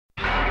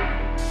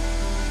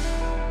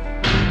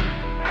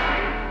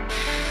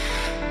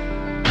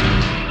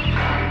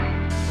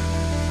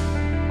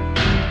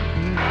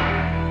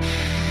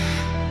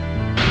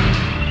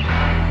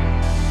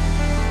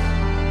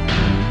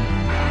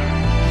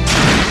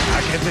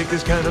can't take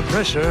this kind of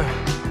pressure.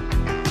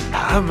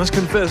 I must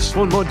confess,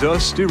 one more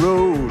dusty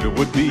road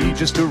would be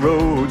just a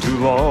road too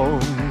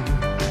long.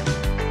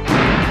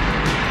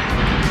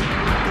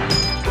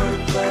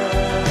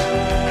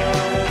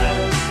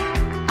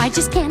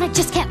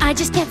 I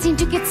just can't seem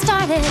to get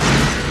started.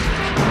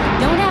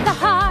 Don't have the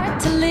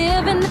heart to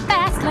live in the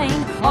fast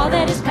lane. All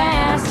that is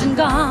past and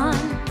gone.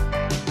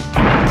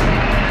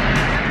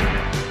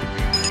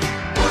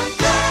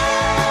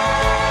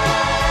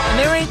 And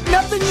there ain't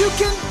nothing you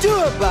can do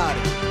about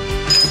it.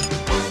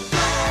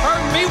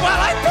 Hurt me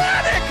while I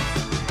panic.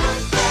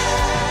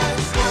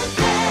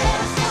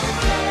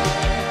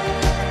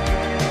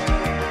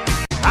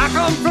 I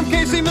come from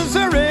Casey,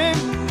 Missouri,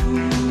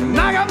 and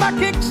I got my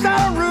kicks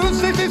out of Route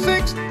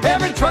 66.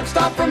 Every truck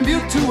stop from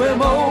Butte to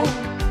MO.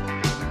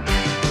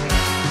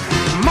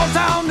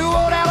 Motown, New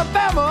Old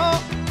Alabama,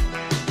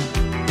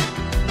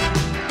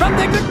 from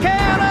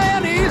Texarkana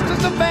and east to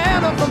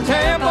Savannah, from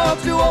Tampa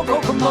to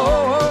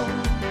Oklahoma.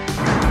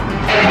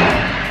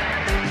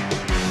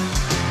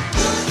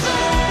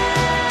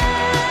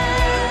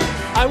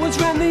 I once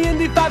ran the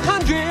Indy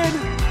 500.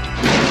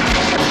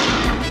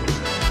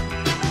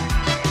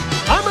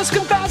 I must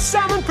confess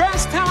I'm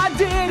impressed how I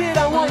did it.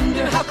 I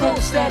wonder how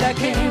close that I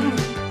came.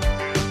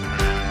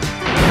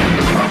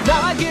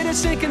 Now I get a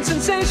sinking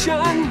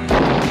sensation.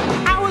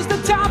 I was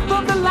the top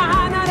of the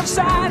line, out of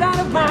sight, out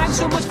of mind.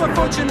 So much for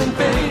fortune and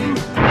fame.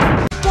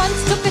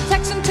 Once took a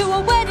Texan to a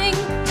wedding.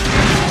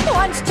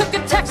 Once took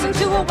a Texan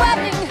to a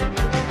wedding.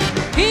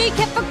 He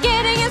kept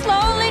forgetting his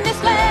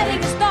loneliness,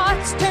 letting his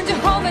thoughts turn to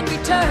home and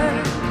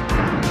return.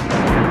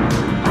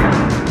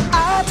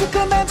 I took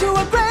a man to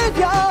a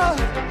graveyard.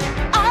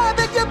 I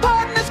beg your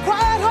pardon, it's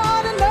quite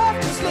hard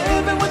enough just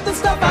living with the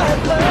stuff I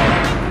have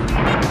learned.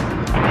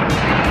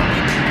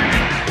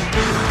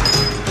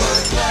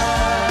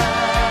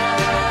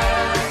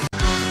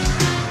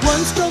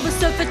 Once drove a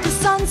surf at the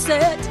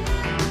sunset.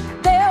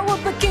 There were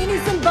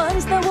bikinis and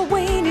buns, there were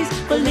weenies.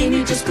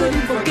 Bellini just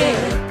couldn't forget.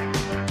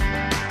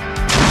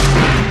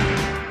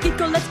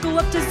 Kiko, let's go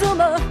up to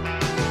Zuma.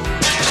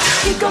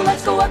 Kiko,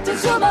 let's go up to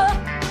Zuma.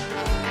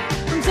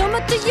 From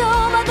Zuma to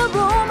Yuma, the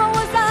rumor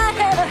was I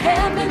had a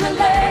hand in the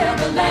lay of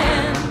the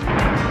land.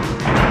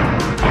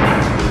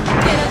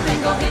 Get up and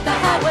go hit the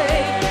highway.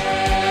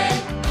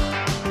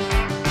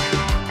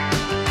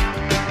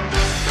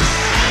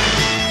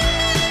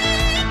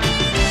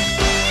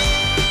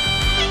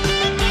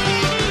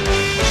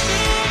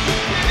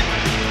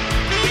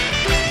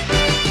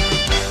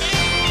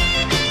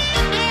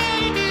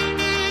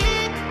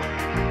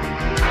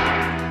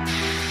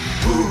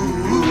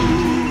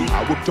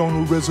 On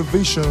a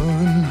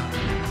reservation.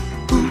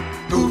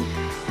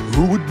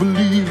 Who would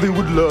believe they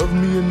would love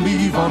me and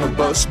leave on a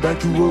bus back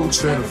to old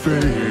Santa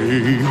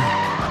Fe?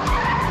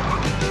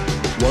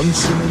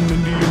 Once in an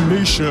Indian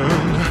nation,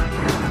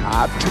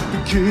 I took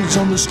the kids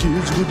on the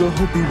skids with the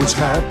hope he was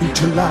happy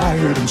till I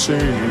heard him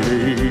say,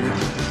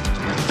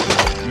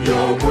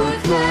 "You're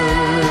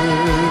worthless."